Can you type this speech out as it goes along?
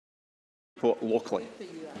locally.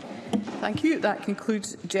 Thank you. That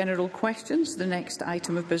concludes general questions. The next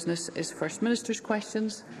item of business is First Minister's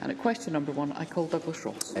questions. And at question number 1, I call Douglas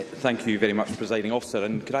Ross. Thank you very much, Presiding Officer.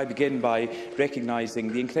 And could I begin by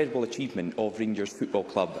recognising the incredible achievement of Rangers Football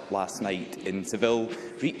Club last night in Seville,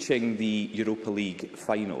 reaching the Europa League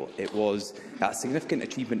final. It was a significant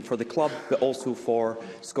achievement for the club, but also for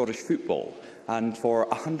Scottish football. And for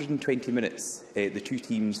 120 minutes, the two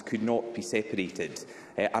teams could not be separated.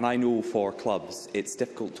 And I know for clubs it's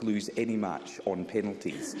difficult to lose any match on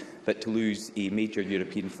penalties, but to lose a major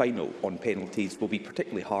European final on penalties will be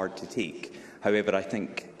particularly hard to take. However, I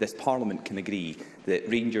think this Parliament can agree that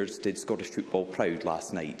Rangers did Scottish football proud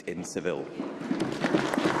last night in Seville.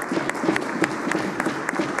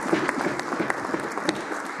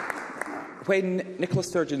 When Nicola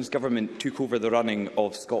Sturgeon's government took over the running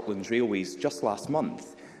of Scotland's railways just last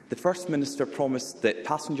month, the First Minister promised that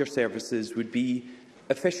passenger services would be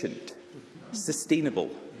efficient, sustainable,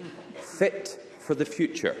 fit for the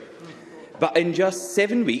future. But in just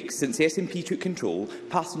 7 weeks since the SNP took control,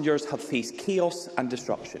 passengers have faced chaos and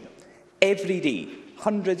disruption. Every day,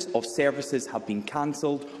 hundreds of services have been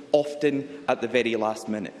cancelled, often at the very last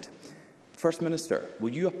minute. First Minister,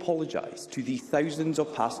 will you apologise to the thousands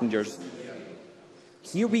of passengers?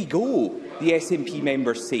 Here we go, the SNP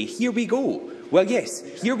members say. Here we go. Well, yes,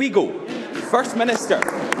 here we go. First Minister.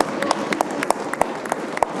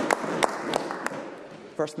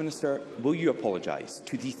 First Minister, will you apologise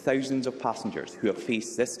to the thousands of passengers who have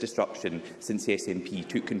faced this disruption since the SNP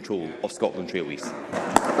took control of Scotland's railways?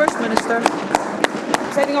 First Minister.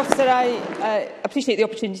 Presiding Officer, I appreciate the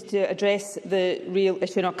opportunity to address the rail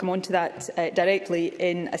issue, and I'll come on to that directly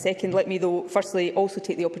in a second. Let me, though, firstly also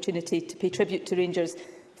take the opportunity to pay tribute to Rangers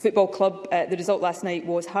Football Club. The result last night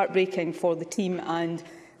was heartbreaking for the team and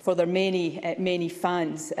for their many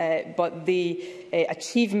fans, but the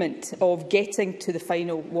achievement of getting to the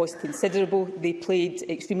final was considerable. They played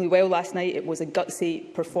extremely well last night. It was a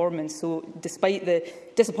gutsy performance. So despite the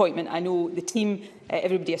disappointment, I know the team,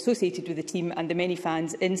 everybody associated with the team and the many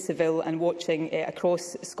fans in Seville and watching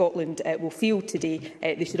across Scotland will feel today.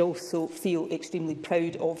 They should also feel extremely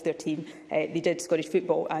proud of their team. They did Scottish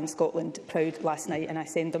football and Scotland proud last night, and I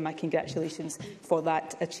send them my congratulations for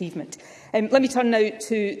that achievement. Let me turn now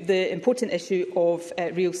to the important issue of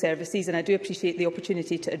rail services, and I do appreciate the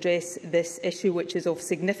opportunity to address this issue, which is of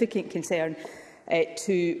significant concern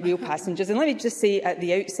to rail passengers. And let me just say at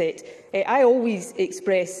the outset, I always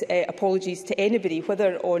express apologies to anybody,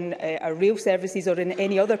 whether on our rail services or in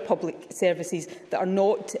any other public services, that are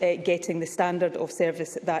not getting the standard of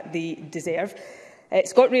service that they deserve.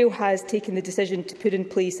 ScotRail has taken the decision to put in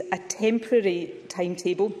place a temporary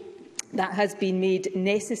timetable that has been made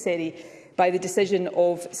necessary by the decision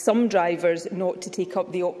of some drivers not to take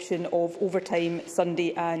up the option of overtime,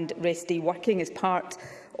 Sunday and rest day working as part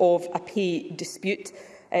of a pay dispute.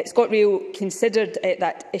 ScotRail considered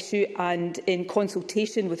that issue and, in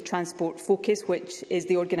consultation with Transport Focus, which is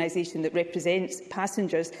the organisation that represents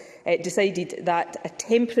passengers, decided that a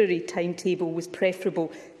temporary timetable was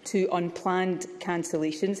preferable to unplanned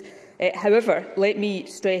cancellations. However, let me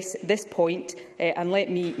stress this point, and let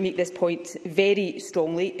me make this point very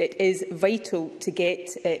strongly. It is vital to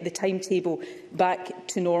get the timetable back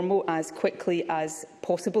to normal as quickly as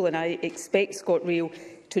possible, and I expect ScotRail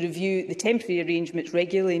to review the temporary arrangements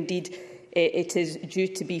regularly. Indeed, it is due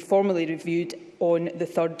to be formally reviewed on the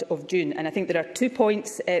 3rd of June. And I think there are 2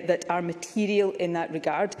 points that are material in that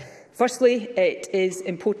regard. Firstly, it is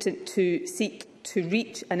important to seek to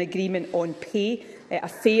reach an agreement on pay, a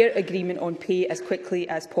fair agreement on pay as quickly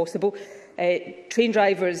as possible. Train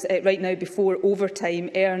drivers right now before overtime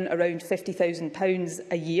earn around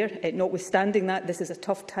 £50,000 a year. Notwithstanding that, this is a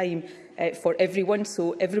tough time for everyone,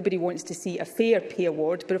 so everybody wants to see a fair pay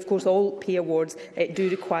award, but of course all pay awards do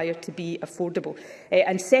require to be affordable.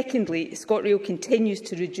 And secondly, ScotRail continues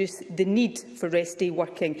to reduce the need for rest day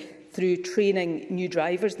working through training new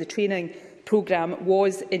drivers. The training programme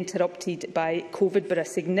was interrupted by COVID, but a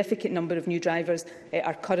significant number of new drivers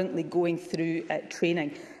are currently going through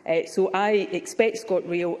training. So I expect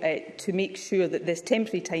ScotRail to make sure that this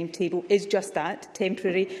temporary timetable is just that,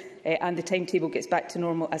 temporary, and the timetable gets back to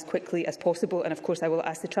normal as quickly as possible. And of course I will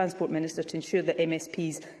ask the Transport Minister to ensure that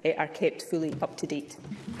MSPs are kept fully up to date.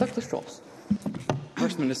 Douglas Ross.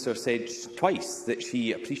 First Minister said twice that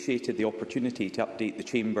she appreciated the opportunity to update the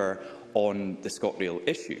Chamber on the ScotRail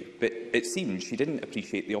issue, but it seems she didn't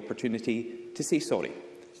appreciate the opportunity to say sorry.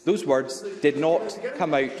 Those words did not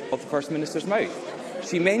come out of the First Minister's mouth.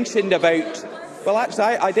 She mentioned about, well actually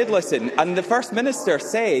I did listen, and the First Minister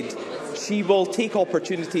said she will take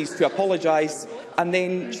opportunities to apologise, and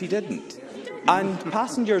then she didn't. And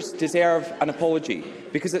passengers deserve an apology,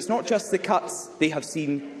 because it's not just the cuts they have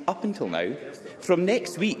seen up until now. From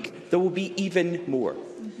next week, there will be even more.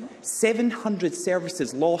 700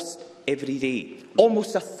 services lost every day.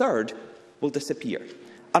 Almost a third will disappear.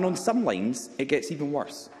 And on some lines, it gets even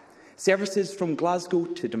worse. Services from Glasgow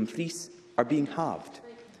to Dumfries are being halved.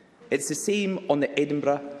 It's the same on the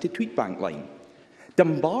Edinburgh to Tweedbank line.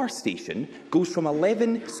 Dunbar Station goes from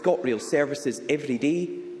 11 ScotRail services every day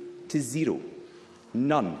to 0.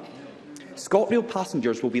 None. ScotRail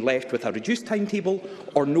passengers will be left with a reduced timetable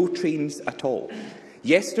or no trains at all.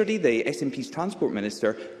 Yesterday, the SNP's Transport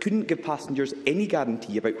Minister couldn't give passengers any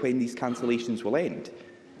guarantee about when these cancellations will end.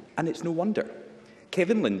 And it's no wonder.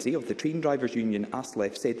 Kevin Lindsay of the Train Drivers Union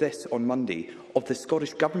ASLEF said this on Monday of the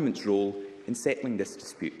Scottish Government's role in settling this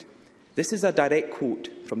dispute. This is a direct quote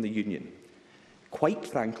from the union. Quite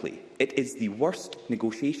frankly, it is the worst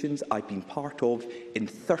negotiations I've been part of in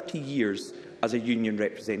 30 years as a union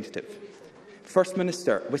representative. First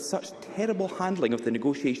Minister, with such terrible handling of the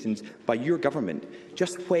negotiations by your government,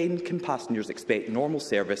 just when can passengers expect normal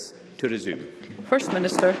service to resume? First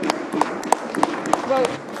Minister. Well,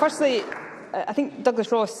 firstly, I think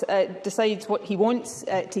Douglas Ross decides what he wants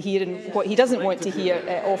to hear and what he doesn't want to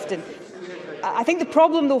hear often. I think the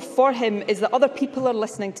problem, though, for him is that other people are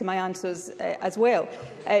listening to my answers as well.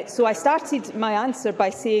 So I started my answer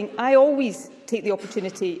by saying I always take the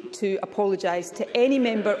opportunity to apologise to any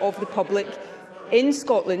member of the public in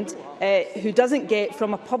Scotland who doesn't get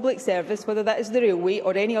from a public service, whether that is the railway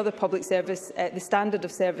or any other public service, the standard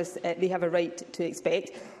of service they have a right to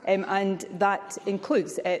expect. And that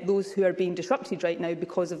includes those who are being disrupted right now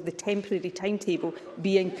because of the temporary timetable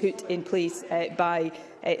being put in place by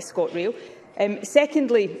ScotRail.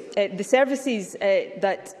 Secondly, the services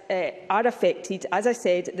that are affected, as I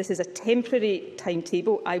said, this is a temporary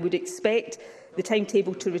timetable. I would expect the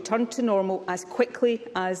timetable to return to normal as quickly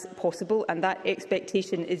as possible, and that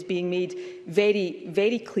expectation is being made very,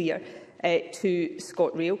 very clear to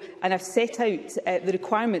ScotRail. And I've set out the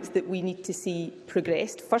requirements that we need to see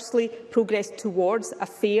progressed. Firstly, progress towards a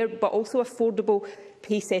fair but also affordable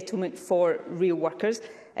pay settlement for rail workers.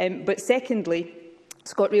 But secondly,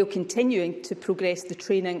 ScotRail continuing to progress the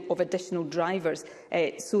training of additional drivers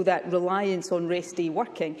so that reliance on rest day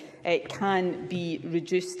working can be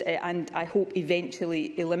reduced and, I hope,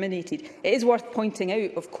 eventually eliminated. It is worth pointing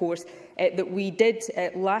out, of course, that we did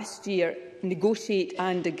last year negotiate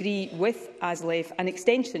and agree with ASLEF an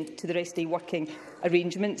extension to the rest day working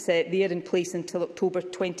arrangements. They are in place until October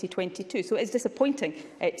 2022. So it is disappointing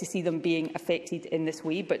to see them being affected in this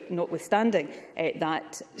way, but notwithstanding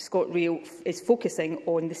that, ScotRail is focusing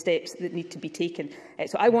on the steps that need to be taken.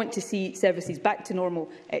 So I want to see services back to normal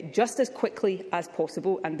just as quickly as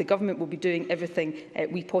possible, and the Government will be doing everything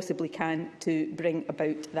we possibly can to bring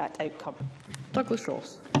about that outcome. Douglas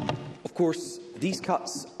Ross. Of course, these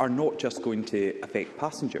cuts are not just going to affect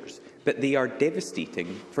passengers, but they are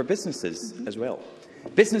devastating for businesses as well.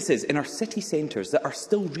 Businesses in our city centres that are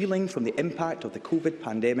still reeling from the impact of the COVID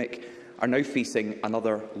pandemic are now facing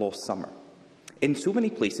another lost summer. In so many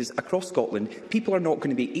places across Scotland, people are not going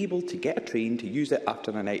to be able to get a train to use it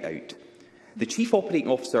after a night out. The Chief Operating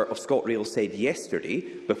Officer of ScotRail said yesterday,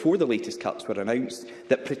 before the latest cuts were announced,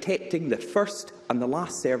 that protecting the first and the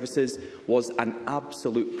last services was an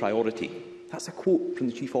absolute priority. That's a quote from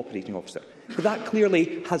the Chief Operating Officer. But that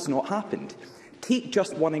clearly has not happened. Take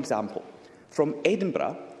just one example. From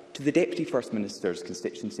Edinburgh to the Deputy First Minister's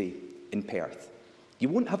constituency in Perth. You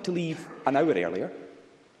won't have to leave an hour earlier,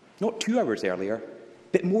 not 2 hours earlier,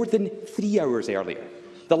 but more than 3 hours earlier.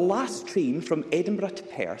 The last train from Edinburgh to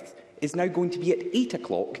Perth is now going to be at 8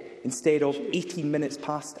 o'clock instead of 18 minutes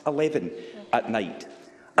past 11 at night.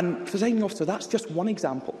 And, Presiding Officer, that's just one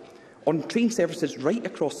example. On train services right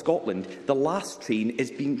across Scotland, the last train is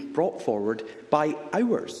being brought forward by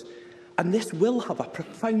hours. And this will have a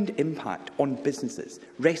profound impact on businesses,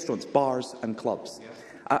 restaurants, bars and clubs.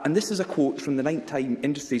 And this is a quote from the Nighttime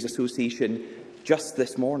Industries Association just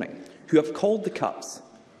this morning, who have called the cuts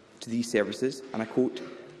to these services, and I quote,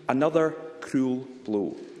 another cruel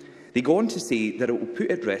blow. They go on to say that it will put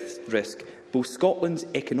at risk both Scotland's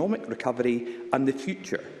economic recovery and the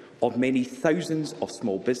future of many thousands of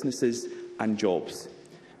small businesses and jobs.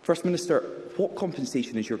 First Minister, what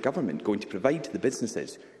compensation is your government going to provide to the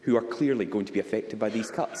businesses who are clearly going to be affected by these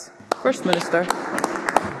cuts? First Minister.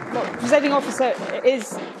 Well, Presiding Officer, it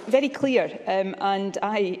is very clear, and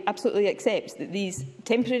I absolutely accept that these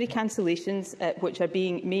temporary cancellations, which are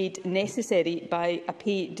being made necessary by a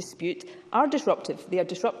pay dispute, are disruptive. They are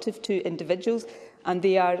disruptive to individuals, and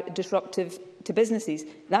they are disruptive to businesses.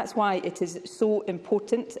 That's why it is so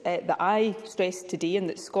important that I stress today, and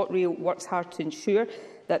that ScotRail works hard to ensure,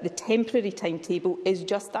 that the temporary timetable is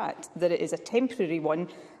just that it is a temporary one,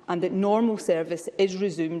 and that normal service is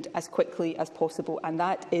resumed as quickly as possible. And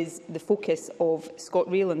that is the focus of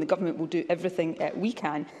ScotRail, and the Government will do everything we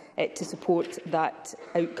can to support that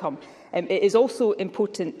outcome. It is also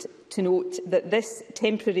important to note that this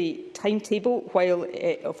temporary timetable, while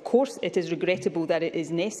of course it is regrettable that it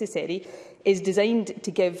is necessary, is designed to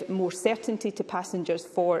give more certainty to passengers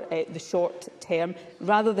for the short term,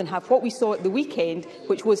 rather than have what we saw at the weekend,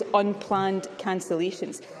 which was unplanned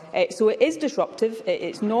cancellations. So it is disruptive,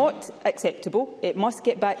 it's not acceptable, it must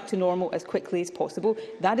get back to normal as quickly as possible.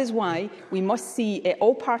 That is why we must see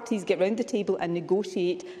all parties get round the table and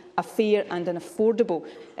negotiate a fair and an affordable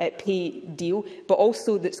pay deal, but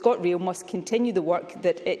also that ScotRail must continue the work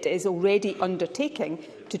that it is already undertaking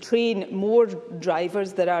to train more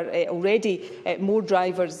drivers. There are already more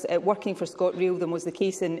drivers working for ScotRail than was the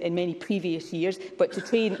case in many previous years, but to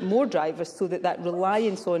train more drivers so that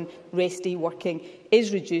reliance on rest day working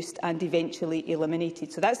is reduced and eventually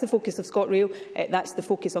eliminated. So that's the focus of ScotRail, that's the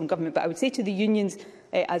focus on government. But I would say to the unions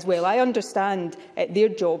as well, I understand their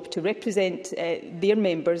job to represent their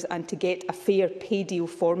members and to get a fair pay deal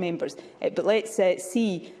for members. But let's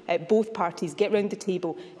see both parties get round the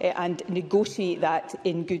table and negotiate that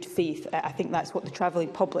in good faith. I think that's what the travelling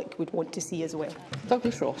public would want to see as well.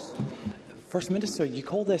 Douglas Ross. First Minister, you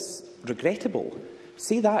call this regrettable.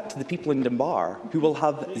 Say that to the people in Dunbar who will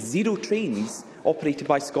have 0 trains operated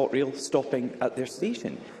by ScotRail stopping at their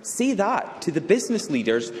station. Say that to the business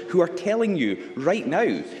leaders who are telling you right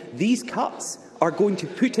now these cuts are going to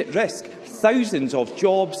put at risk thousands of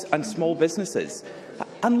jobs and small businesses.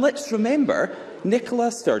 And let's remember,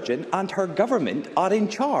 Nicola Sturgeon and her government are in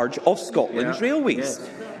charge of Scotland's railways.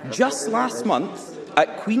 Just last month,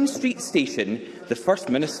 at Queen Street Station, the First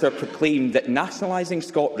Minister proclaimed that nationalising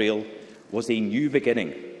ScotRail was a new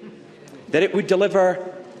beginning, that it would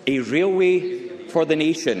deliver a railway for the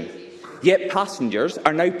nation. Yet passengers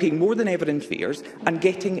are now paying more than ever in fares and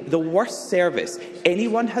getting the worst service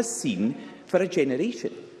anyone has seen for a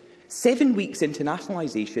generation. 7 weeks into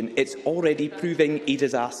nationalisation, it's already proving a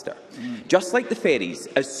disaster. Just like the ferries,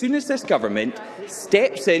 as soon as this government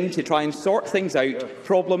steps in to try and sort things out,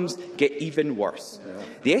 problems get even worse.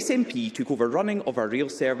 The SNP took over running of our rail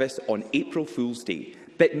service on April Fool's Day.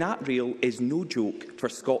 But NatRail is no joke for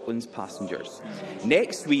Scotland's passengers.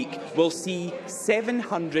 Next week, we'll see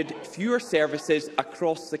 700 fewer services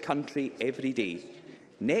across the country every day.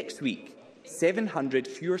 Next week, 700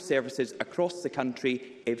 fewer services across the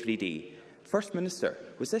country every day. First Minister,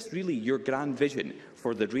 was this really your grand vision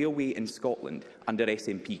for the railway in Scotland under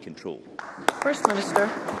SNP control? First Minister.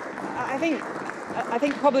 I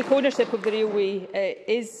think public ownership of the railway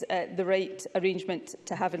is the right arrangement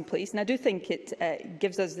to have in place, and I do think it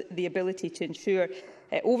gives us the ability to ensure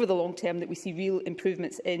over the long term that we see real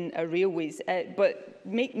improvements in our railways. But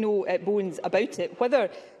make no bones about it, whether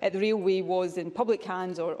the railway was in public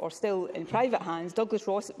hands or still in private hands, Douglas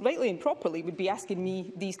Ross, rightly and properly, would be asking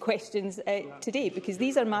me these questions today, because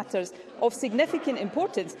these are matters of significant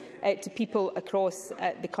importance to people across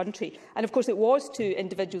the country. And of course it was to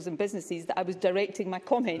individuals and businesses that I was directing my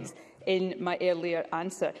comments in my earlier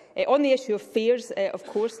answer. On the issue of fares, of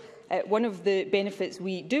course, one of the benefits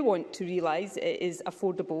we do want to realise is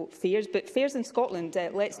affordable fares, but fares in Scotland,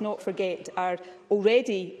 let's not forget, are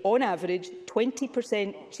already on average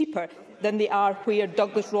 20% cheaper than they are where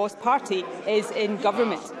Douglas Ross' party is in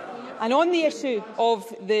government. And on the issue of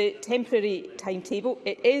the temporary timetable,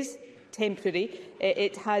 it is temporary.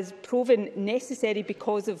 It has proven necessary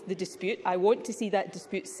because of the dispute. I want to see that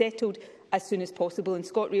dispute settled as soon as possible, and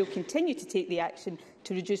ScotRail continue to take the action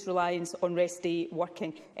to reduce reliance on rest day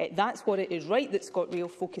working. That's what it is right that ScotRail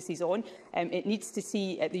focuses on. It needs to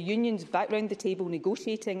see the unions back round the table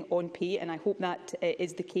negotiating on pay, and I hope that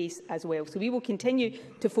is the case as well. So we will continue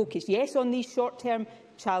to focus, yes, on these short-term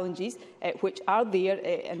challenges which are there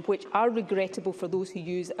and which are regrettable for those who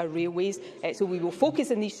use our railways. So we will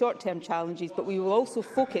focus on these short-term challenges, but we will also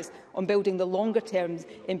focus on building the longer-term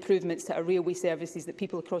improvements to our railway services that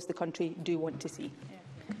people across the country do want to see.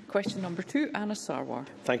 Question number 2, Anna Sarwar.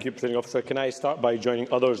 Thank you, Presiding Officer. Can I start by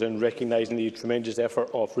joining others in recognising the tremendous effort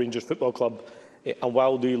of Rangers Football Club? And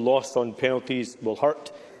while the loss on penalties will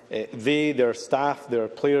hurt, they, their staff, their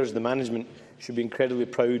players, the management should be incredibly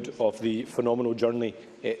proud of the phenomenal journey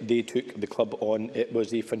they took the club on. It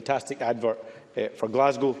was a fantastic advert for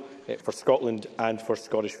Glasgow, for Scotland and for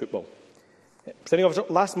Scottish football. Presiding Officer,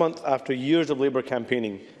 last month, after years of Labour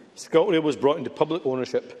campaigning, ScotRail was brought into public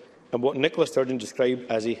ownership in what Nicola Sturgeon described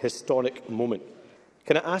as a historic moment.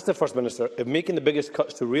 Can I ask the First Minister if making the biggest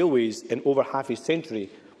cuts to railways in over half a century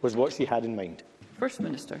was what she had in mind? First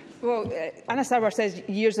Minister. Well, Anna Sarwar says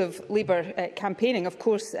years of Labour campaigning. Of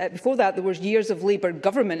course, before that there was years of Labour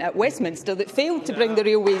government at Westminster that failed to bring the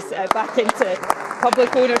railways back into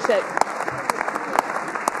public ownership.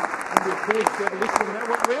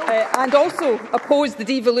 And also opposed the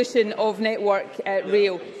devolution of Network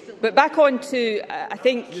Rail. But back on to, I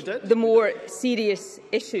think, the more serious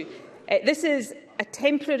issue. This is a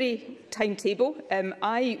temporary timetable.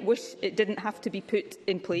 I wish it didn't have to be put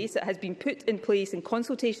in place. It has been put in place in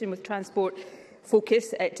consultation with Transport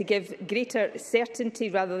Focus to give greater certainty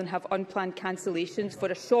rather than have unplanned cancellations for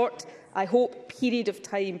a short, I hope, period of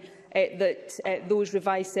time that those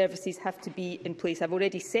revised services have to be in place. I've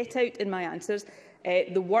already set out in my answers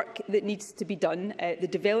the work that needs to be done, the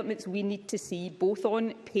developments we need to see, both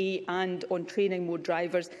on pay and on training more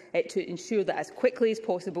drivers, to ensure that as quickly as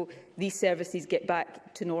possible these services get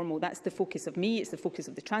back to normal. That's the focus of me, it's the focus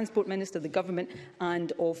of the Transport Minister, the Government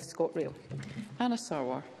and of ScotRail. Anna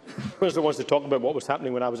Sarwar. The Minister wants to talk about what was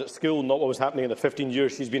happening when I was at school, not what was happening in the 15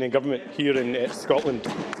 years she's been in government here in Scotland.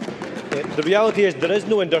 The reality is there is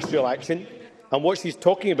no industrial action, and what she's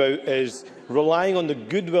talking about is relying on the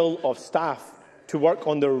goodwill of staff to work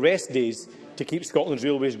on their rest days to keep Scotland's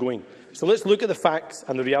railways going. So let's look at the facts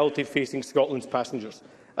and the reality facing Scotland's passengers.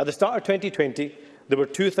 At the start of 2020, there were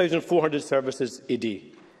 2,400 services a day.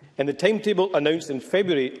 In the timetable announced in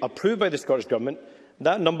February, approved by the Scottish Government,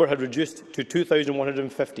 that number had reduced to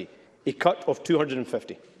 2,150, a cut of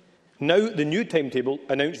 250. Now, the new timetable,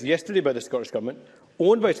 announced yesterday by the Scottish Government,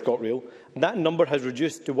 owned by ScotRail, that number has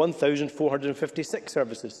reduced to 1,456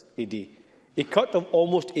 services a day, a cut of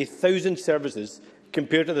almost 1,000 services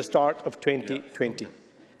compared to the start of 2020.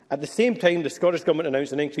 At the same time, the Scottish Government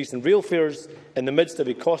announced an increase in rail fares in the midst of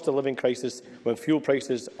a cost-of-living crisis when fuel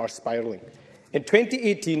prices are spiralling. In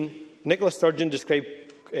 2018, Nicola Sturgeon described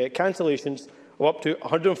cancellations of up to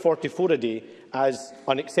 144 a day as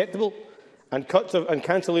unacceptable and cuts and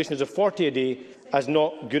cancellations of 40 a day as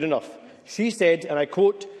not good enough. She said, and I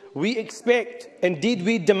quote, "We expect, indeed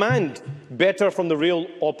we demand, better from the rail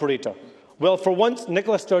operator." Well, for once,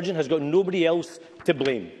 Nicola Sturgeon has got nobody else to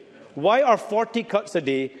blame. Why are 40 cuts a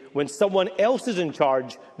day, when someone else is in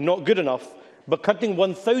charge, not good enough, but cutting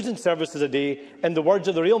 1,000 services a day, in the words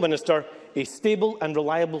of the Rail Minister, a stable and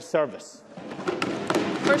reliable service?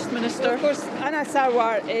 First Minister. Well, of course, Anna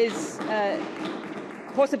Sarwar is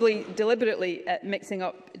possibly deliberately mixing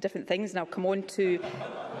up different things, and I'll come on to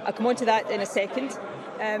that in a second.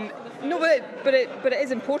 But it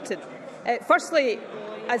is important. Firstly,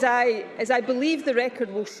 as I believe the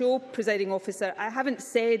record will show, Presiding Officer, I haven't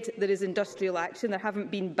said there is industrial action. There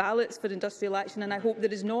haven't been ballots for industrial action, and I hope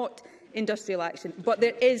there is not industrial action. But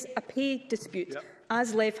there is a pay dispute. Yep.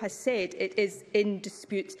 As Lev has said, it is in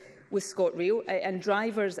dispute with ScotRail, and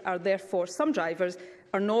drivers are therefore, some drivers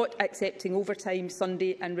are not accepting overtime,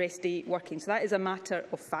 Sunday and rest day working. So that is a matter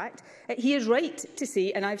of fact. He is right to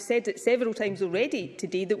say, and I've said it several times already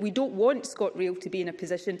today, that we don't want ScotRail to be in a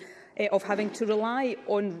position of having to rely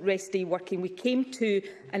on rest day working. We came to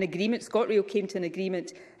an agreement, ScotRail came to an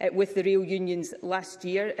agreement with the rail unions last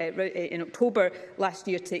year, in October last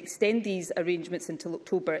year, to extend these arrangements until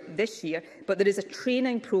October this year. But there is a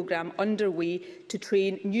training programme underway to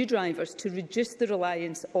train new drivers to reduce the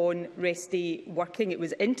reliance on rest day working. It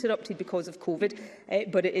was interrupted because of COVID,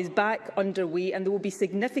 but it is back underway, and there will be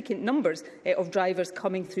significant numbers of drivers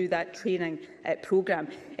coming through that training programme.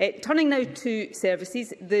 Turning now to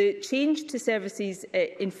services, the change to services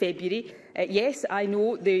in February, yes, I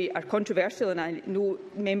know they are controversial, and I know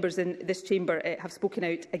members in this chamber have spoken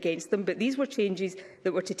out against them, but these were changes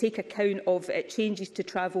that were to take account of changes to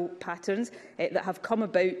travel patterns that have come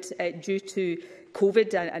about due to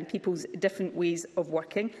COVID and people's different ways of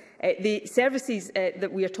working. The services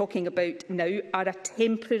that we are talking about now are a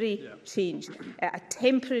temporary change, a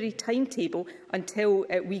temporary timetable until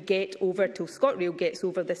we get over, till ScotRail gets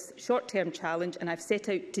over this short-term challenge, and I've set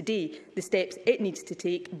out today the steps it needs to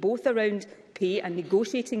take, both around pay and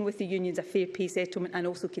negotiating with the unions a fair pay settlement, and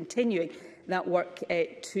also continuing that work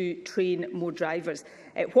to train more drivers.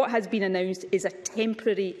 What has been announced is a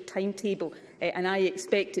temporary timetable, and I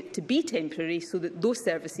expect it to be temporary so that those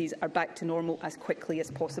services are back to normal as quickly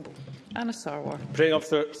as possible. Anna Sarwar. Presiding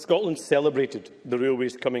Officer, Scotland celebrated the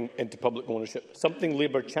railways coming into public ownership, something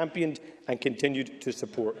Labour championed and continued to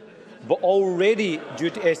support. But already, due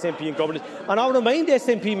to SNP incompetence, and I'll remind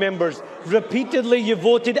SNP members, repeatedly you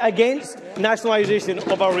voted against nationalisation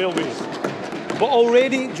of our railways. But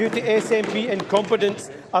already, due to SNP incompetence,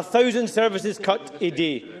 1,000 services cut a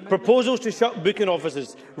day, proposals to shut booking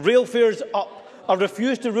offices, rail fares up, a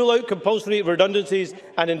refuse to rule out compulsory redundancies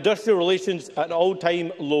and industrial relations at an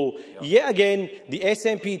all-time low. Yet again, the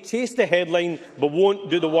SNP chase the headline but won't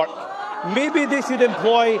do the work. Maybe they should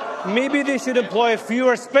employ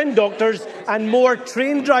fewer spin doctors and more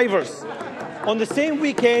train drivers. On the same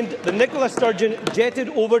weekend, the Nicola Sturgeon jetted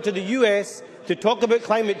over to the US to talk about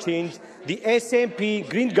climate change. The SNP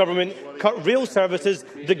Green government cut rail services,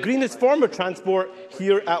 the greenest form of transport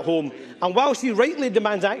here at home. And while she rightly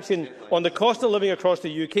demands action on the cost of living across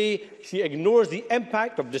the UK, she ignores the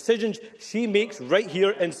impact of decisions she makes right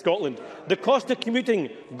here in Scotland. The cost of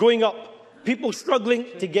commuting going up, people struggling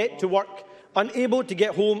to get to work, unable to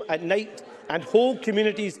get home at night, and whole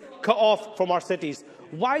communities cut off from our cities.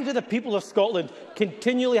 Why do the people of Scotland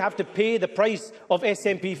continually have to pay the price of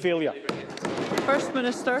SNP failure? First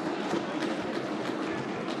Minister.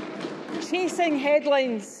 Chasing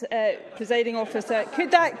headlines, presiding officer.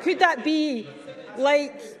 Could that be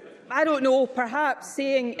like, I don't know, perhaps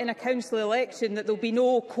saying in a council election that there will be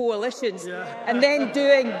no coalitions and then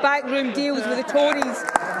doing backroom deals with the Tories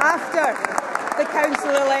after the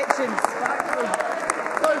council elections?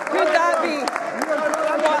 Could that be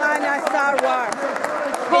what Anna Sarwar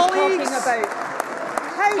is talking about?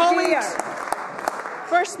 How dare?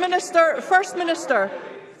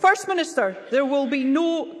 First Minister, there will be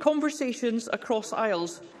no conversations across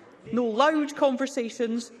aisles. No loud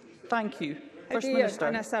conversations. Thank you. First Minister.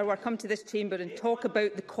 Anna Sarwar come to this chamber and talk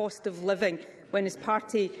about the cost of living when his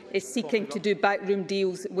party is seeking to do backroom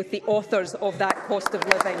deals with the authors of that cost of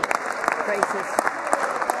living crisis.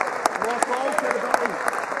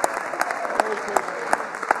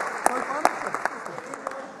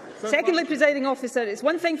 Secondly, presiding officer, it's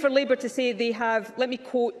one thing for Labour to say they have, let me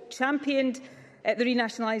quote, championed the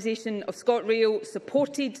renationalisation of ScotRail,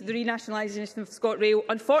 supported the renationalisation of ScotRail.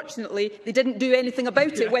 Unfortunately, they didn't do anything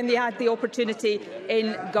about it when they had the opportunity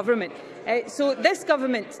in government. So this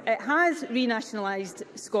government has renationalised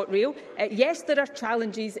ScotRail. Yes, there are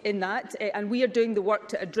challenges in that, and we are doing the work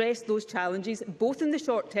to address those challenges, both in the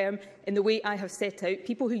short term, in the way I have set out.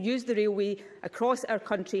 People who use the railway across our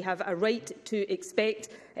country have a right to expect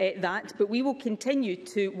that, but we will continue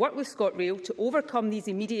to work with ScotRail to overcome these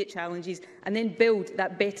immediate challenges and then build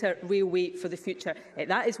that better railway for the future.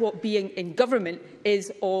 That is what being in government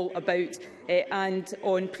is all about. And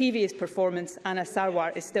on previous performance, Anna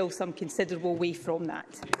Sarwar is still some considerable way from that.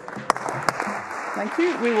 Thank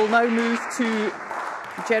you. We will now move to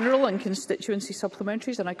general and constituency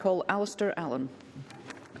supplementaries, and I call Alistair Allen.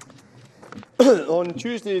 On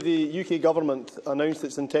Tuesday, the UK Government announced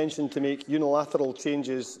its intention to make unilateral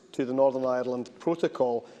changes to the Northern Ireland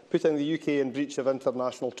Protocol, putting the UK in breach of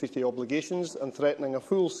international treaty obligations and threatening a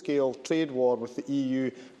full-scale trade war with the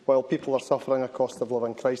EU while people are suffering a cost of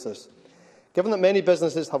living crisis. Given that many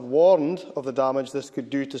businesses have warned of the damage this could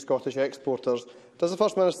do to Scottish exporters, does the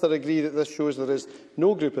First Minister agree that this shows there is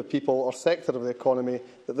no group of people or sector of the economy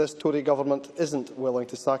that this Tory Government isn't willing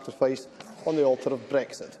to sacrifice on the altar of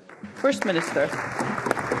Brexit? First Minister.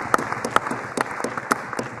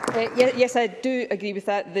 Yes, I do agree with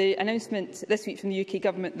that. The announcement this week from the UK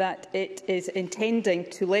Government that it is intending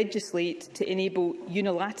to legislate to enable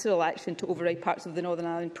unilateral action to override parts of the Northern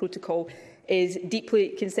Ireland Protocol is deeply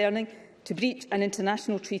concerning. To breach an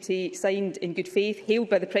international treaty signed in good faith, hailed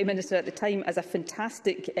by the Prime Minister at the time as a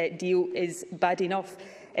fantastic deal, is bad enough.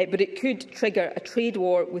 But it could trigger a trade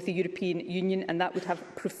war with the European Union, and that would have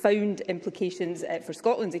profound implications for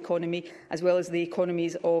Scotland's economy, as well as the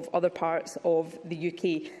economies of other parts of the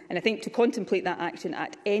UK. And I think to contemplate that action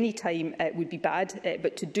at any time would be bad,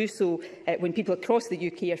 but to do so when people across the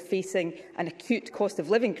UK are facing an acute cost of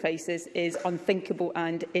living crisis is unthinkable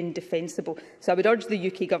and indefensible. So I would urge the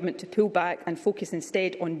UK Government to pull back and focus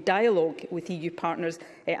instead on dialogue with EU partners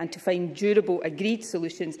and to find durable, agreed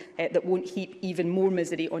solutions that won't heap even more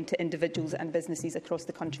misery onto individuals and businesses across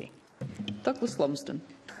the country. Douglas Lumsden.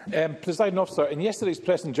 Presiding officer, in yesterday's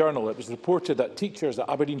Press and Journal, it was reported that teachers at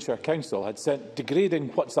Aberdeenshire Council had sent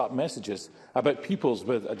degrading WhatsApp messages about pupils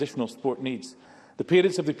with additional support needs. The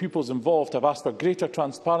parents of the pupils involved have asked for greater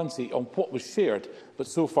transparency on what was shared, but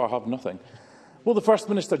so far have nothing. Will the First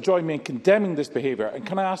Minister join me in condemning this behaviour, and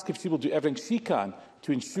can I ask if she will do everything she can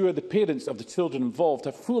to ensure the parents of the children involved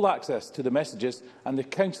have full access to the messages and the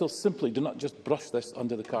Council simply do not just brush this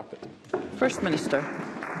under the carpet? First Minister.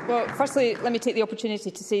 Well, firstly, let me take the opportunity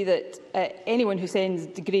to say that anyone who sends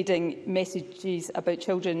degrading messages about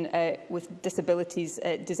children with disabilities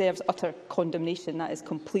deserves utter condemnation. That is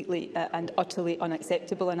completely and utterly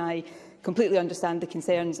unacceptable, and I completely understand the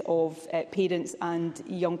concerns of parents and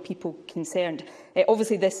young people concerned.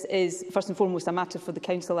 Obviously, this is first and foremost a matter for the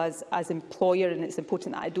Council as employer, and it's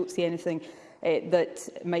important that I don't say anything that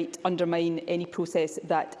might undermine any process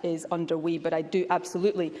that is underway. But I do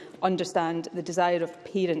absolutely understand the desire of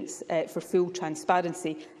parents for full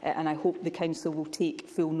transparency, and I hope the Council will take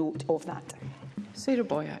full note of that. Sarah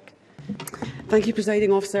Boyack. Thank you,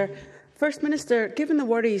 Presiding Officer. First Minister, given the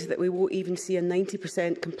worries that we won't even see a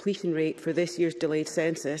 90% completion rate for this year's delayed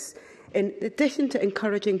census, in addition to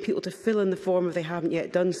encouraging people to fill in the form if they haven't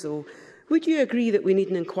yet done so, would you agree that we need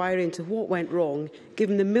an inquiry into what went wrong,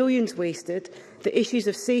 given the millions wasted, the issues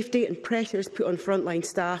of safety and pressures put on frontline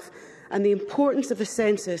staff, and the importance of the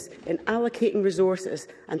census in allocating resources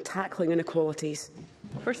and tackling inequalities?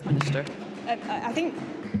 First Minister. I think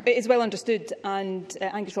it is well understood, and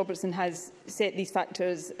Angus Robertson has set these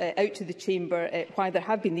factors out to the Chamber, why there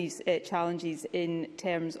have been these challenges in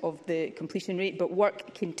terms of the completion rate, but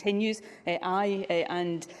work continues. I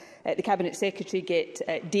and the Cabinet Secretary get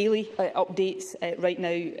daily updates right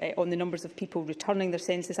now on the numbers of people returning their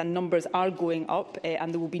census, and numbers are going up,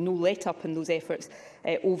 and there will be no let-up in those efforts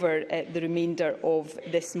over the remainder of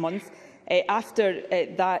this month. After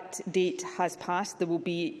that date has passed, there will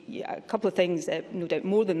be a couple of things, no doubt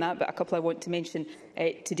more than that, but a couple I want to mention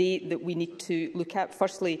today that we need to look at.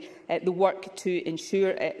 Firstly, the work to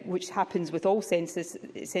ensure, which happens with all censuses,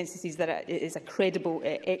 that it is a credible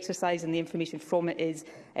exercise and the information from it is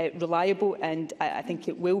reliable, and I think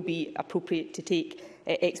it will be appropriate to take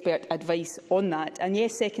expert advice on that. And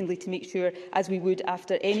yes, secondly, to make sure, as we would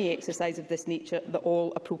after any exercise of this nature, that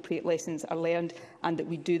all appropriate lessons are learned and that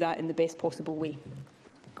we do that in the best possible way.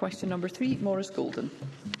 Question number 3, Maurice Golden.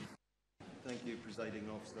 Thank you, Presiding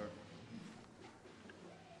Officer.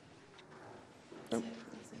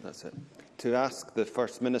 That's it. To ask the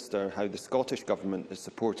First Minister how the Scottish Government is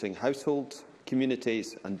supporting households,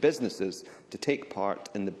 communities and businesses to take part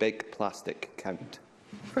in the Big Plastic Count.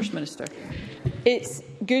 First Minister. It's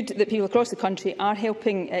good that people across the country are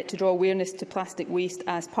helping to draw awareness to plastic waste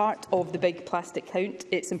as part of the Big Plastic Count.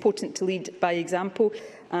 It's important to lead by example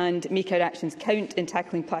and make our actions count in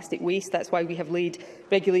tackling plastic waste. That's why we have laid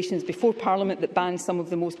regulations before Parliament that ban some of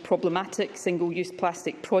the most problematic single-use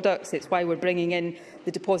plastic products. It's why we're bringing in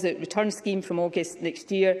the deposit return scheme from August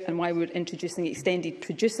next year, and why we're introducing extended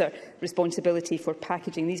producer responsibility for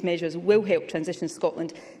packaging. These measures will help transition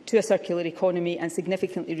Scotland to a circular economy and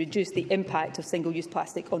significantly reduce the impact of single-use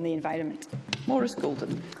plastic on the environment. Maurice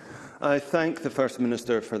Golden. I thank the First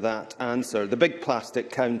Minister for that answer. The Big Plastic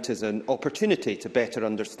Count is an opportunity to better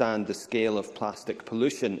understand the scale of plastic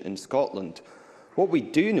pollution in Scotland. What we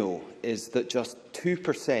do know is that just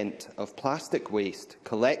 2% of plastic waste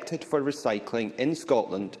collected for recycling in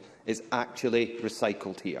Scotland is actually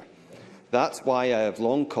recycled here. That's why I have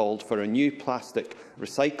long called for a new plastic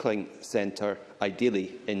recycling centre,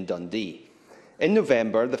 ideally in Dundee. In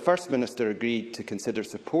November, the First Minister agreed to consider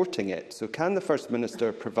supporting it, so can the First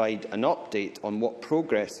Minister provide an update on what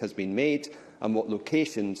progress has been made and what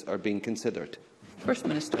locations are being considered? First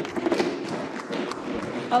Minister.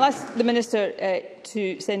 I'll ask the Minister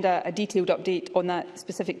to send a detailed update on that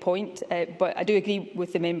specific point, but I do agree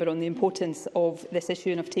with the member on the importance of this issue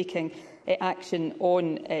and of taking action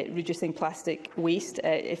on reducing plastic waste.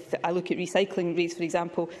 If I look at recycling rates, for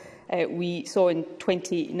example, we saw in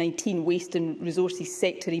 2019 waste and resources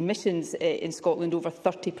sector emissions in Scotland over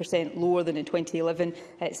 30% lower than in 2011,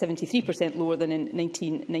 73% lower than in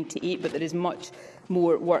 1998, but there is much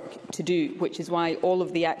more work to do, which is why all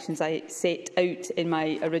of the actions I set out in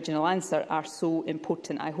my original answer are so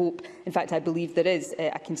important. I hope, in fact I believe there is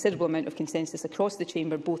a considerable amount of consensus across the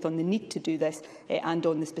Chamber, both on the need to do this and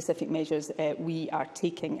on the specific measures we are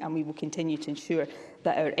taking, and we will continue to ensure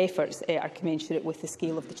that our efforts are commensurate with the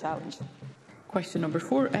scale of the challenge. Question number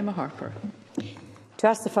 4, Emma Harper. To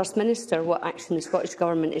ask the First Minister what action the Scottish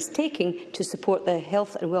Government is taking to support the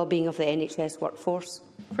health and well-being of the NHS workforce.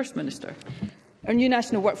 First Minister. Our new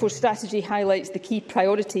National Workforce Strategy highlights the key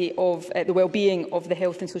priority of the well-being of the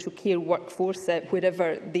health and social care workforce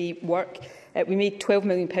wherever they work. We made £12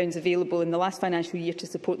 million available in the last financial year to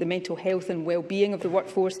support the mental health and well-being of the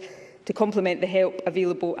workforce. To complement the help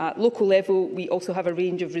available at local level, we also have a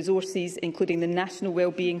range of resources, including the National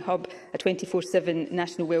Wellbeing Hub, a 24/7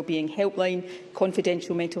 National Wellbeing Helpline,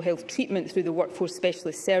 confidential mental health treatment through the Workforce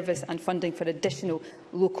Specialist Service, and funding for additional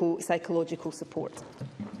local psychological support.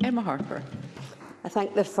 Emma Harper. I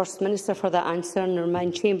thank the First Minister for that answer, and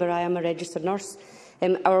remind Chamber I am a registered nurse.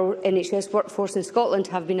 Our NHS workforce in Scotland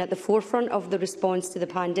have been at the forefront of the response to the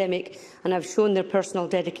pandemic and have shown their personal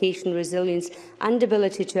dedication, resilience and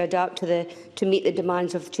ability to adapt to meet the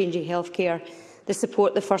demands of changing healthcare. The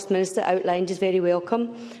support the First Minister outlined is very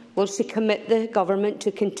welcome. Will she commit the Government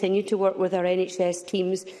to continue to work with our NHS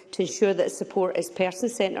teams to ensure that support is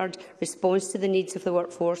person-centred, responds to the needs of the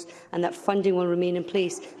workforce, and that funding will remain in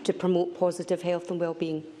place to promote positive health and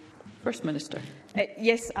well-being? First Minister.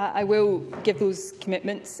 Yes, I will give those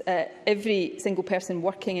commitments. Every single person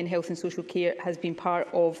working in health and social care has been part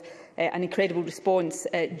of an incredible response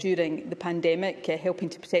during the pandemic, helping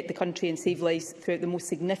to protect the country and save lives throughout the most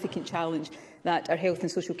significant challenge that our health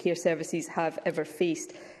and social care services have ever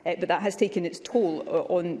faced. But that has taken its toll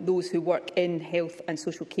on those who work in health and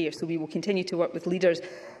social care. So we will continue to work with leaders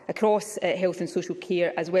across health and social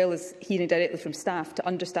care, as well as hearing directly from staff, to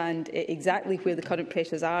understand exactly where the current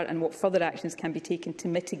pressures are and what further actions can be taken to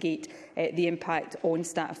mitigate the impact on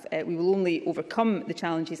staff. We will only overcome the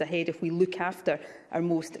challenges ahead if we look after our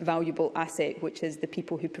most valuable asset, which is the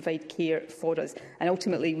people who provide care for us. And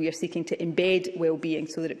ultimately, we are seeking to embed well-being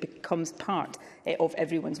so that it becomes part of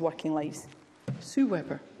everyone's working lives. Sue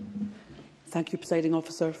Webber. Thank you, Presiding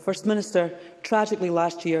Officer. First Minister, tragically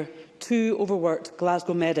last year, 2 overworked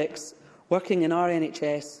Glasgow medics working in our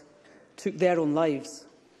NHS took their own lives.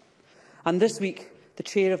 And this week, the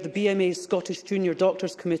chair of the BMA's Scottish Junior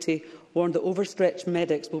Doctors Committee warned that overstretched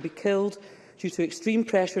medics will be killed due to extreme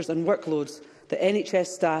pressures and workloads that NHS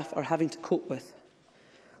staff are having to cope with.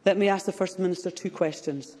 Let me ask the First Minister 2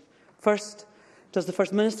 questions. First, does the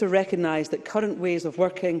First Minister recognise that current ways of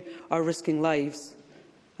working are risking lives?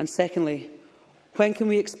 And secondly, when can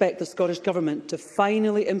we expect the Scottish Government to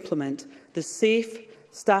finally implement the safe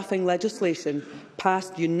staffing legislation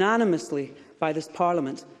passed unanimously by this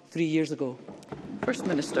Parliament 3 years ago? First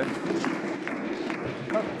Minister.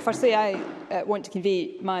 Well, firstly, I want to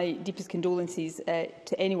convey my deepest condolences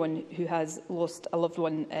to anyone who has lost a loved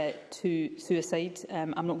one to suicide.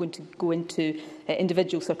 I'm not going to go into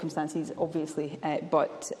individual circumstances, obviously,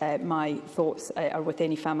 but my thoughts are with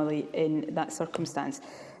any family in that circumstance.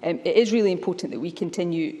 It is really important that we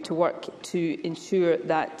continue to work to ensure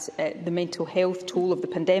that the mental health toll of the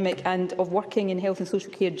pandemic and of working in health and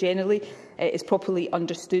social care generally is properly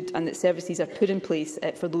understood, and that services are put in place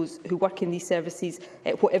for those who work in these services,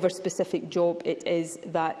 whatever specific job it is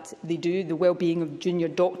that they do. The well-being of junior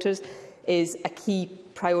doctors is a key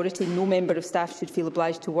priority. No member of staff should feel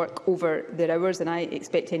obliged to work over their hours, and I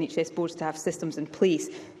expect NHS boards to have systems in place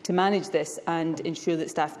to manage this and ensure that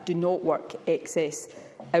staff do not work excess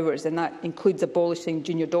hours, and that includes abolishing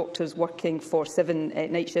junior doctors working for 7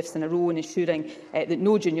 night shifts in a row and ensuring that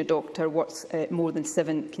no junior doctor works more than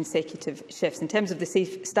 7 consecutive shifts. In terms of the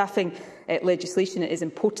safe staffing legislation, it is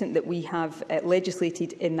important that we have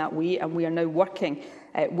legislated in that way, and we are now working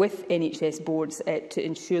with NHS boards to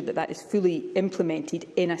ensure that that is fully implemented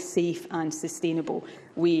in a safe and sustainable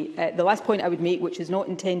way. The last point I would make, which is not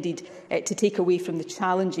intended to take away from the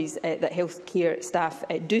challenges that healthcare staff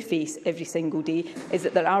do face every single day, is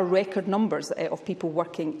that there are record numbers of people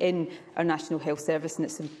working in our National Health Service, and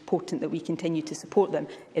it's important that we continue to support them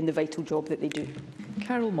in the vital job that they do.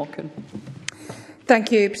 Carol Mockin.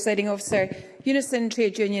 Thank you, Presiding Officer. Unison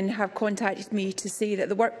Trade Union have contacted me to say that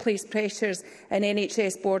the workplace pressures in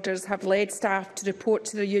NHS borders have led staff to report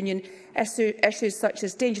to their union issues such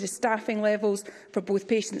as dangerous staffing levels for both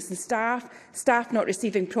patients and staff, staff not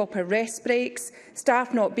receiving proper rest breaks,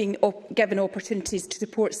 staff not being given opportunities to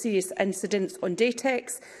report serious incidents on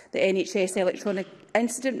Datex, the NHS electronic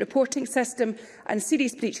incident reporting system, and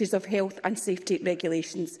serious breaches of health and safety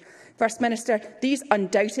regulations. First Minister, these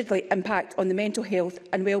undoubtedly impact on the mental health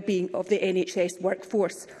and well-being of the NHS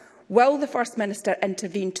workforce. Will the First Minister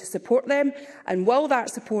intervene to support them, and will that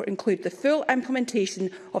support include the full implementation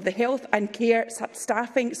of the Health and Care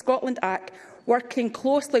Staffing Scotland Act, working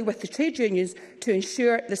closely with the trade unions to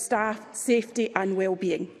ensure the staff safety and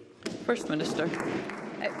well-being? First Minister.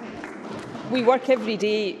 We work every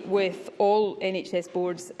day with all NHS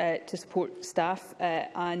boards to support staff,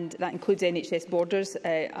 and that includes NHS Borders,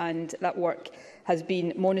 and that work has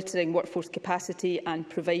been monitoring workforce capacity and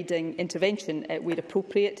providing intervention where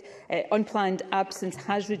appropriate. Unplanned absence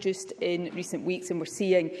has reduced in recent weeks, and we're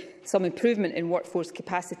seeing some improvement in workforce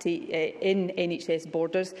capacity in NHS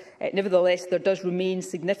Borders. Nevertheless, there does remain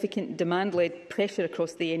significant demand-led pressure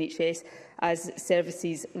across the NHS as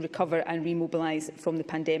services recover and remobilise from the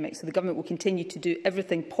pandemic. So the Government will continue to do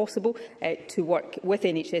everything possible to work with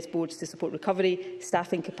NHS boards to support recovery,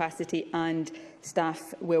 staffing capacity and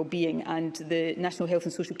staff well-being. And the National Health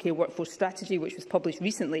and Social Care Workforce Strategy, which was published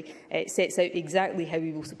recently, sets out exactly how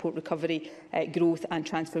we will support recovery, growth and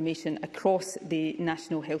transformation across the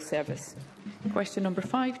National Health Service. Question number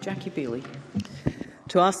 5, Jackie Bailey.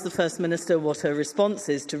 to ask the First Minister what her response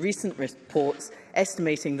is to recent reports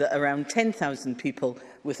estimating that around 10,000 people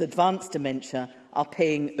with advanced dementia are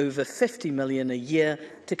paying over £50 million a year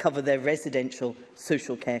to cover their residential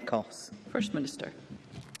social care costs. First Minister.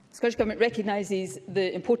 The Scottish Government recognises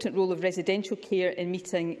the important role of residential care in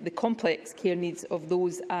meeting the complex care needs of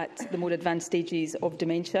those at the more advanced stages of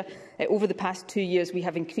dementia. Over the past 2 years, we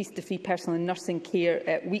have increased the free personal and nursing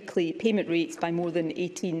care weekly payment rates by more than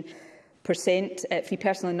 18%. Free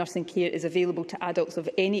personal and nursing care is available to adults of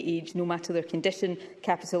any age, no matter their condition,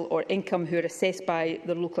 capital or income, who are assessed by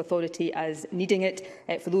their local authority as needing it.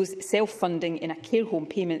 For those self-funding in a care home,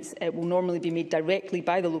 payments will normally be made directly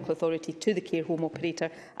by the local authority to the care home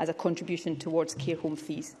operator as a contribution towards care home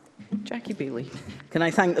fees. Jackie Baillie. Can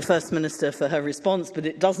I thank the First Minister for her response, but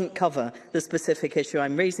it doesn't cover the specific issue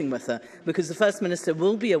I'm raising with her, because the First Minister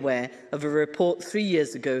will be aware of a report 3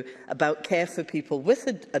 years ago about care for people with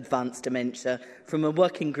advanced dementia from a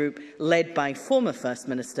working group led by former First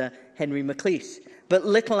Minister Henry McLeish. But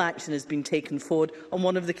little action has been taken forward on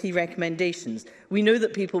one of the key recommendations. We know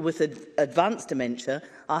that people with advanced dementia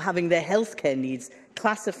are having their healthcare needs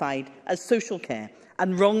classified as social care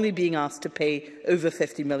and wrongly being asked to pay over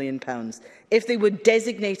 £50 million. If they were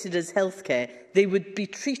designated as healthcare, they would be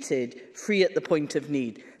treated free at the point of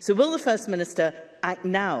need. So will the First Minister act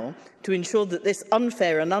now to ensure that this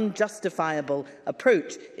unfair and unjustifiable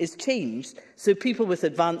approach is changed so people with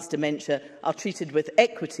advanced dementia are treated with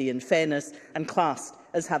equity and fairness and classed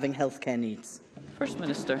as having healthcare needs? First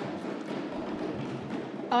Minister.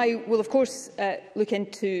 I will, of course, look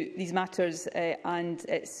into these matters and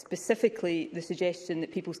specifically the suggestion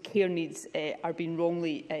that people's care needs are being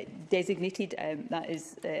wrongly designated. That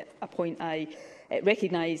is a point I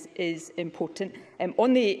recognise is important.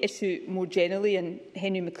 On the issue more generally, and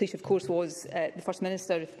Henry McLeish, of course, was the First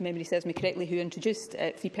Minister, if memory serves me correctly, who introduced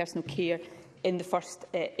free personal care in the first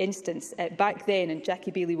instance. Back then, and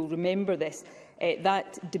Jackie Baillie will remember this,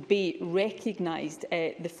 that debate recognised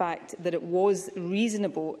the fact that it was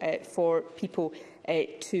reasonable for people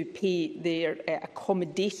to pay their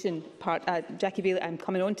accommodation part. Jackie Baillie, I'm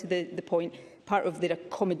coming on to the point, part of their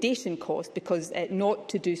accommodation cost, because not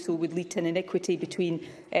to do so would lead to an inequity between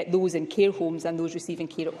those in care homes and those receiving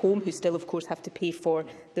care at home, who still, of course, have to pay for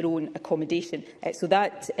their own accommodation. So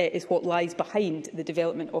that is what lies behind the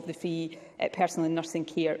development of the free personal and nursing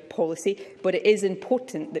care policy. But it is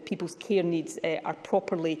important that people's care needs are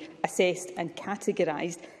properly assessed and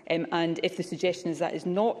categorised. And if the suggestion is that is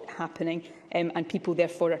not happening, and people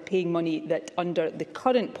therefore are paying money that under the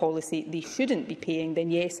current policy they shouldn't be paying, then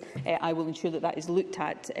yes, I will ensure that that is looked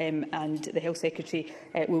at, and the Health Secretary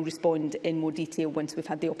will respond in more detail once we've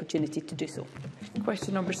had the opportunity to do so.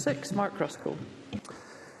 Question number 6, Mark Ruskell.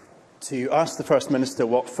 To ask the First Minister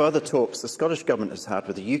what further talks the Scottish Government has had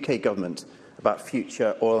with the UK Government about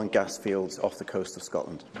future oil and gas fields off the coast of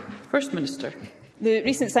Scotland. First Minister. The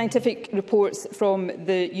recent scientific reports from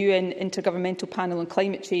the UN Intergovernmental Panel on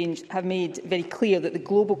Climate Change have made very clear that the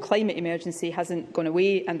global climate emergency hasn't gone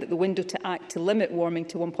away and that the window to act to limit warming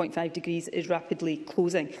to 1.5 degrees is rapidly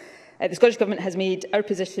closing. The Scottish Government has made our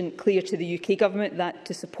position clear to the UK Government that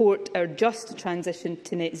to support our just transition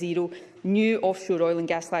to net zero, new offshore oil and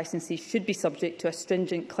gas licences should be subject to a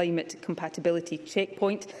stringent climate compatibility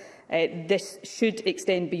checkpoint. This should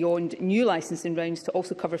extend beyond new licensing rounds to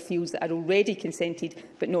also cover fields that are already consented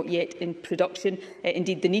but not yet in production.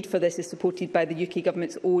 Indeed, the need for this is supported by the UK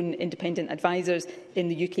Government's own independent advisers in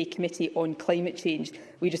the UK Committee on Climate Change.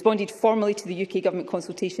 We responded formally to the UK Government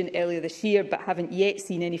consultation earlier this year, but haven't yet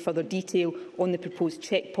seen any further detail on the proposed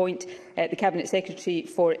checkpoint. The Cabinet Secretary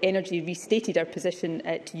for Energy restated our position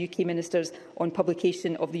to UK ministers on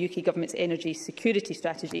publication of the UK Government's Energy Security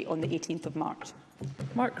Strategy on the 18th of March.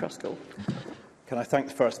 Mark Ruskell. Can I thank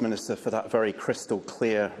the First Minister for that very crystal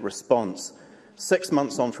clear response? 6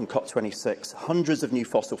 months on from COP26, hundreds of new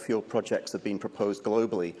fossil fuel projects have been proposed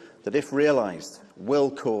globally that, if realised,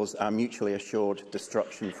 will cause our mutually assured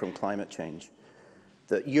destruction from climate change.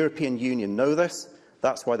 The European Union know this.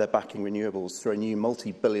 That's why they're backing renewables through a new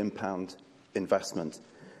multi-billion-pound investment.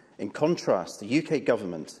 In contrast, the UK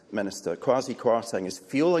Government Minister, Kwasi Kwarteng, is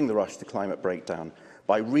fuelling the rush to climate breakdown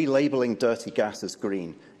by relabelling dirty gas as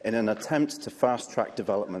green in an attempt to fast-track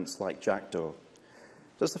developments like Jackdaw.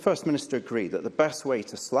 Does the First Minister agree that the best way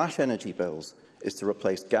to slash energy bills is to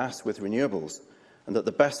replace gas with renewables, and that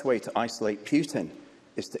the best way to isolate Putin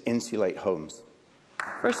is to insulate homes?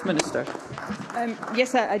 First Minister.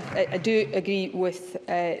 Yes, I do agree with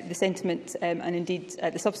the sentiment and indeed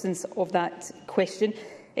the substance of that question.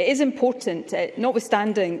 It is important,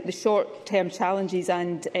 notwithstanding the short-term challenges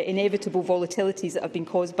and inevitable volatilities that have been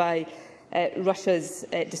caused by Russia's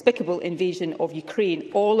despicable invasion of Ukraine,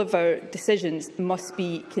 all of our decisions must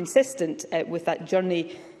be consistent with that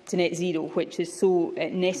journey to net zero, which is so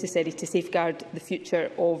necessary to safeguard the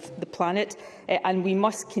future of the planet. And we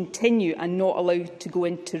must continue and not allow to go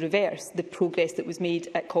into reverse the progress that was made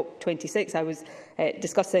at COP26. I was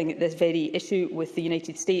discussing this very issue with the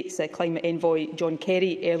United States climate envoy John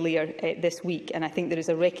Kerry earlier this week, and I think there is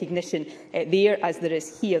a recognition there, as there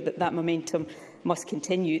is here, that that momentum must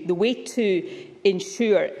continue. The way to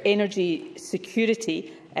ensure energy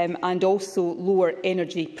security and also lower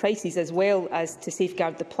energy prices, as well as to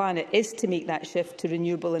safeguard the planet, is to make that shift to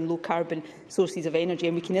renewable and low-carbon sources of energy.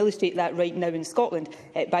 And we can illustrate that right now in Scotland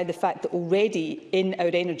by the fact that already in our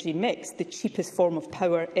energy mix, the cheapest form of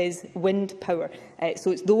power is wind power.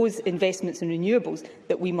 So it's those investments in renewables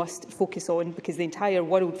that we must focus on, because the entire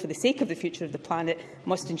world, for the sake of the future of the planet,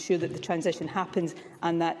 must ensure that the transition happens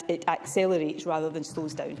and that it accelerates rather than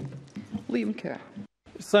slows down. Liam Kerr.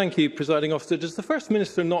 Thank you, Presiding Officer. Does the First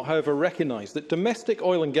Minister not, however, recognise that domestic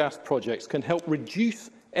oil and gas projects can help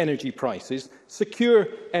reduce energy prices, secure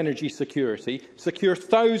energy security, secure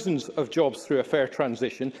thousands of jobs through a fair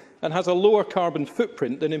transition, and has a lower carbon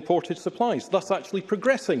footprint than imported supplies, thus actually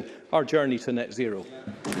progressing our journey to net zero?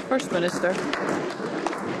 First Minister.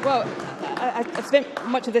 Well, I've spent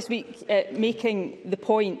much of this week making the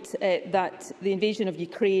point that the invasion of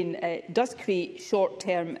Ukraine does create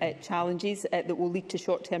short-term challenges that will lead to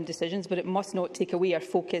short-term decisions, but it must not take away our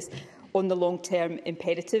focus on the long-term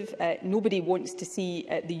imperative. Nobody wants to see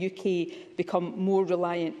the UK become more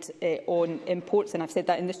reliant on imports, and I've said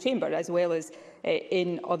that in this chamber as well as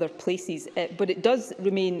in other places. But it does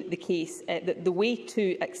remain the case that the way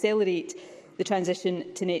to accelerate the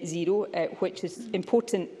transition to net zero, which is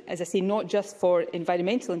important, as I say, not just for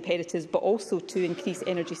environmental imperatives, but also to increase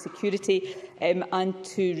energy security and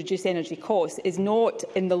to reduce energy costs, is not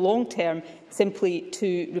in the long term simply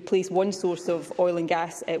to replace one source of oil and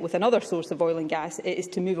gas with another source of oil and gas. It is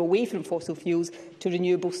to move away from fossil fuels to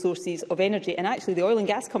renewable sources of energy. And actually, the oil and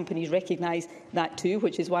gas companies recognise that too,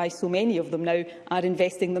 which is why so many of them now are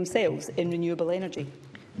investing themselves in renewable energy.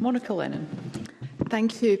 Monica Lennon.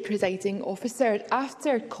 Thank you, Presiding Officer.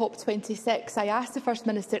 After COP26, I asked the First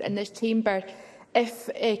Minister in this chamber if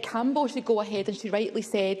Campbell should go ahead, and she rightly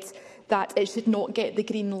said that it should not get the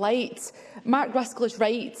green light. Mark Ruskell is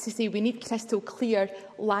right to say we need crystal clear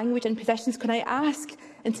language and positions. Can I ask,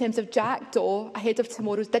 in terms of Jackdaw, ahead of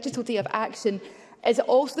tomorrow's Digital Day of Action, is it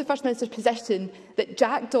also the First Minister's position that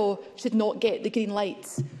Jackdaw should not get the green light?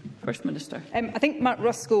 First Minister. I think Mark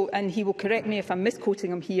Ruskell, and he will correct me if I'm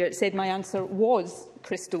misquoting him here, said my answer was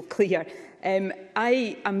crystal clear.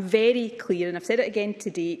 I am very clear, and I've said it again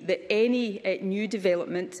today, that any new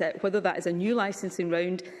development, whether that is a new licensing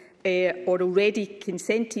round or already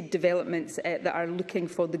consented developments that are looking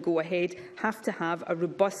for the go-ahead, have to have a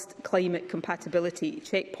robust climate compatibility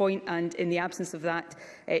checkpoint, and in the absence of that,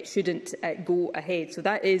 shouldn't go ahead. So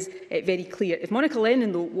that is very clear. If Monica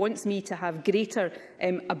Lennon, though, wants me to have greater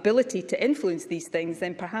ability to influence these things,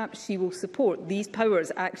 then perhaps she will support these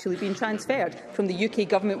powers actually being transferred from the UK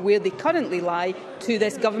Government, where they currently lie, to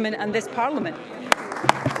this Government and this Parliament.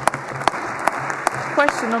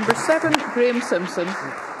 Question number 7, Graham Simpson.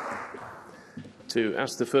 To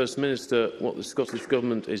ask the First Minister what the Scottish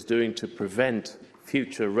Government is doing to prevent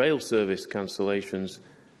future rail service cancellations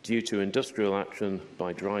due to industrial action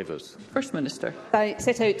by drivers. First Minister. I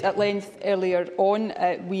set out at length earlier on.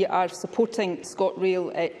 We are supporting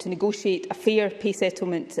ScotRail to negotiate a fair pay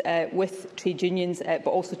settlement with trade unions, but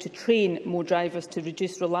also to train more drivers to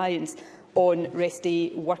reduce reliance on rest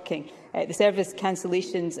day working. The service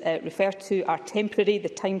cancellations referred to are temporary. The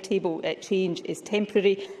timetable change is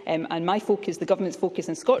temporary, and my focus, the Government's focus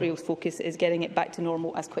and ScotRail's focus, is getting it back to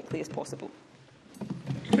normal as quickly as possible.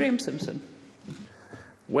 Graham Simpson.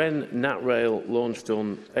 When NatRail launched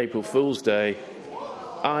on April Fool's Day,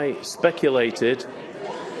 I speculated,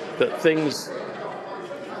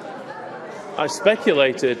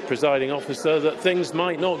 Presiding Officer, that things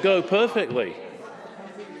might not go perfectly.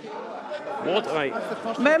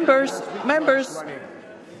 Members,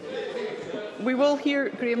 we will hear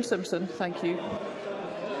Graham Simpson. Thank you.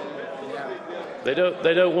 They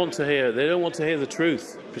don't want to hear the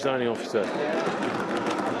truth, Presiding Officer.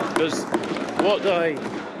 Because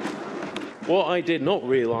what I did not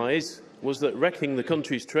realise was that wrecking the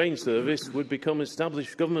country's train service would become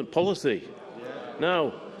established government policy.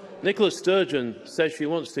 Now, Nicola Sturgeon says she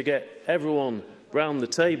wants to get everyone round the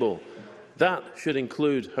table. That should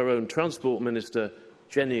include her own Transport Minister,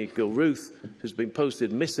 Jenny Gilruth, who's been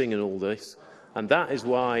posted missing in all this, and that is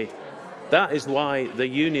why the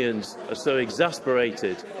unions are so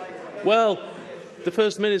exasperated. Well, the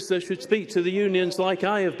First Minister should speak to the unions like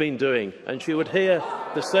I have been doing, and she would hear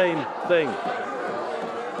the same thing.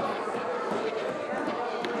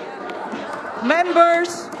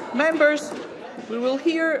 Members, we will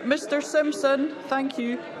hear Mr Simpson. Thank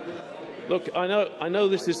you. Look, I know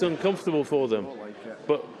this is uncomfortable for them,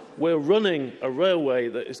 but we're running a railway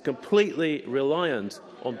that is completely reliant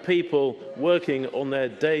on people working on their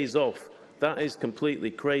days off. That is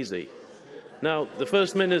completely crazy. Now, the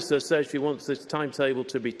First Minister says she wants this timetable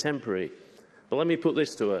to be temporary, but let me put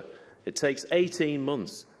this to her. It takes 18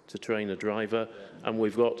 months to train a driver, and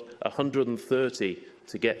we've got 130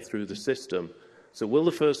 to get through the system. So will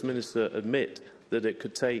the First Minister admit that it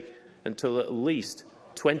could take until at least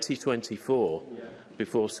 2024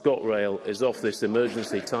 before ScotRail is off this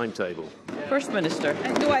emergency timetable? First Minister.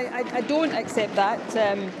 No, I don't accept that.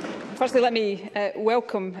 Firstly, let me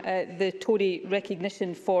welcome the Tory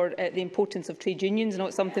recognition for the importance of trade unions,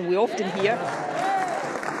 not something we often hear.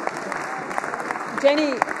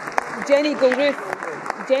 Jenny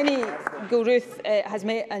Gilruth has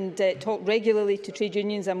met and talked regularly to trade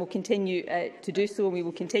unions and will continue to do so, and we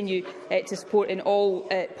will continue to support in all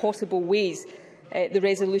possible ways the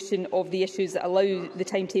resolution of the issues that allow the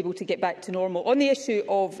timetable to get back to normal. On the issue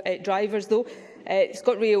of drivers, though,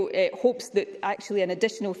 ScotRail hopes that actually an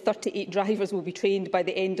additional 38 drivers will be trained by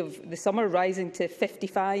the end of the summer, rising to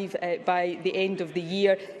 55 by the end of the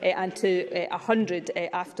year and to 100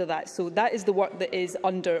 after that. So that is the work that is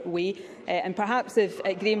underway. And perhaps if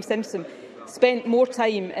Graham Simpson spent more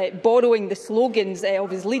time borrowing the slogans of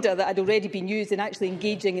his leader that had already been used and actually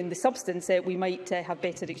engaging in the substance, we might have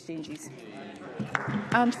better exchanges.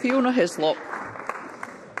 And Fiona Hislop.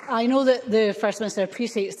 I know that the First Minister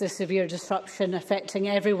appreciates the severe disruption affecting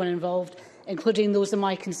everyone involved, including those in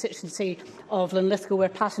my constituency of Linlithgow, where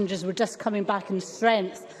passengers were just coming back in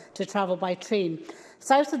strength to travel by train.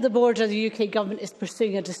 South of the border, the UK Government is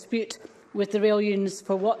pursuing a dispute with the rail unions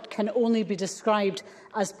for what can only be described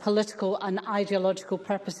as political and ideological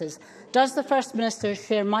purposes. Does the First Minister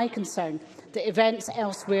share my concern that events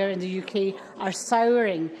elsewhere in the UK are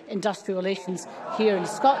souring industrial relations here in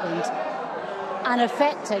Scotland and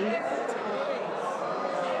affecting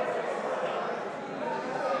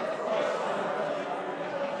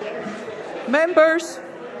members?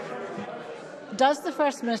 Does the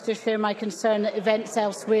First Minister share my concern that events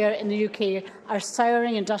elsewhere in the UK are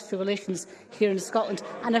souring industrial relations here in Scotland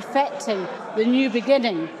and affecting the new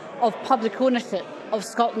beginning of public ownership of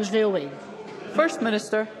Scotland's railway? First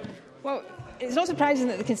Minister. Well, it's not surprising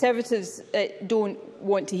that the Conservatives don't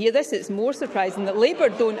want to hear this. It's more surprising that Labour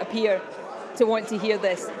don't appear to want to hear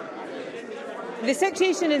this. The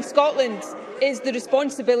situation in Scotland is the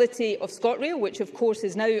responsibility of ScotRail, which of course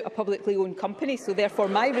is now a publicly owned company, so therefore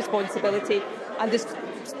my responsibility and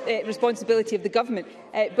the responsibility of the Government.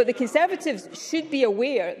 But the Conservatives should be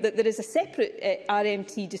aware that there is a separate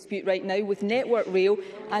RMT dispute right now with Network Rail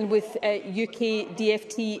and with UK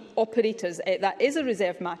DFT operators. That is a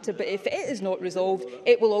reserved matter, but if it is not resolved,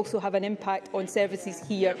 it will also have an impact on services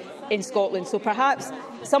here in Scotland. So perhaps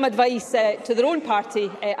some advice to their own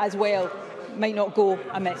party as well might not go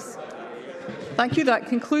amiss. Thank you. That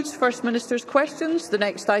concludes First Minister's questions. The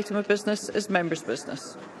next item of business is members'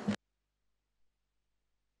 business.